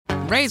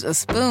Raise a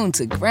spoon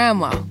to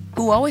Grandma,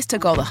 who always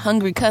took all the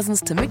hungry cousins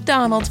to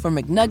McDonald's for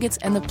McNuggets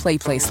and the Play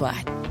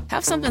Slide.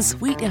 Have something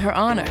sweet in her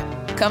honor.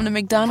 Come to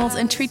McDonald's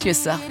and treat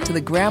yourself to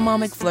the Grandma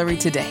McFlurry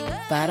today.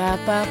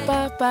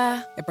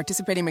 Ba-da-ba-ba-ba. At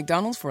participating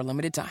McDonald's for a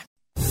limited time.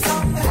 Listen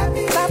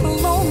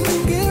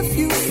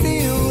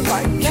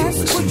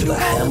to the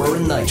Hammer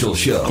and Nigel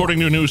Show. According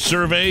to a new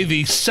survey,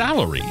 the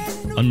salary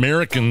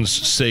Americans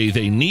say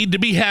they need to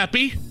be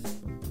happy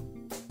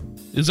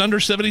is under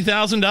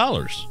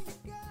 $70,000.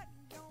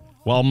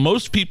 While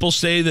most people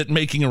say that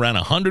making around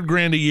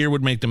 $100,000 a year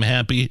would make them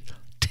happy,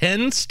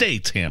 10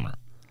 states, Hammer,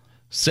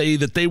 say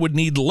that they would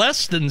need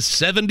less than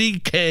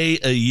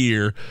 $70,000 a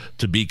year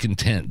to be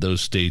content.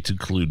 Those states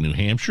include New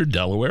Hampshire,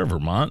 Delaware,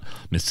 Vermont,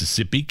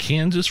 Mississippi,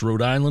 Kansas,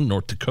 Rhode Island,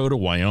 North Dakota,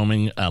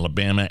 Wyoming,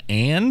 Alabama,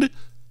 and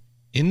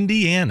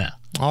Indiana.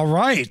 All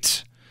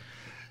right.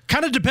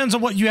 Kind of depends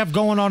on what you have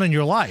going on in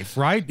your life,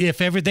 right?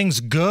 If everything's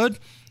good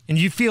and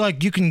you feel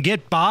like you can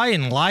get by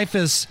and life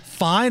is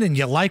fine and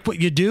you like what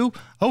you do,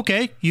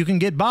 okay, you can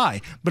get by.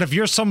 But if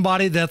you're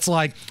somebody that's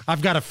like,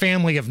 I've got a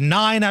family of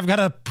 9 I've got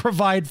to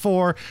provide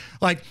for,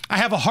 like, I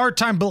have a hard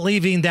time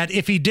believing that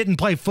if he didn't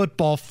play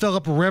football,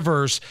 Phillip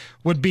Rivers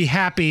would be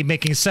happy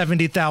making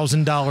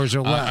 $70,000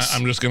 or less.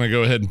 I'm just going to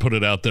go ahead and put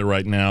it out there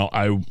right now.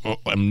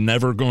 I'm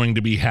never going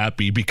to be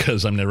happy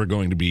because I'm never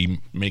going to be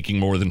making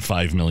more than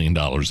 $5 million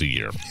a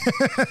year.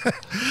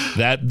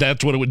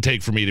 That's what it would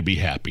take for me to be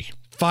happy.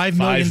 $5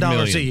 million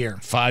a year.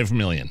 $5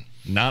 million.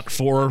 Not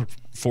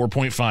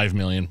 4.5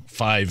 million,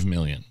 $5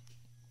 million.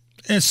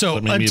 And so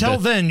until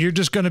then, you're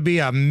just going to be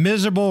a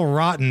miserable,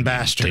 rotten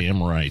bastard.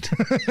 Damn right.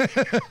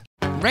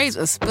 Raise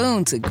a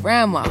spoon to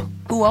Grandma,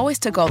 who always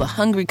took all the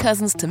hungry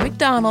cousins to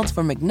McDonald's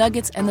for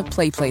McNuggets and the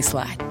Play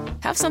Slide.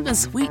 Have something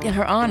sweet in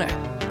her honor.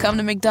 Come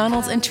to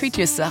McDonald's and treat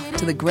yourself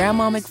to the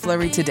Grandma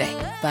McFlurry today.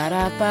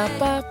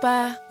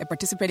 Ba-da-ba-ba-ba. At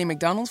participating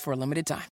McDonald's for a limited time.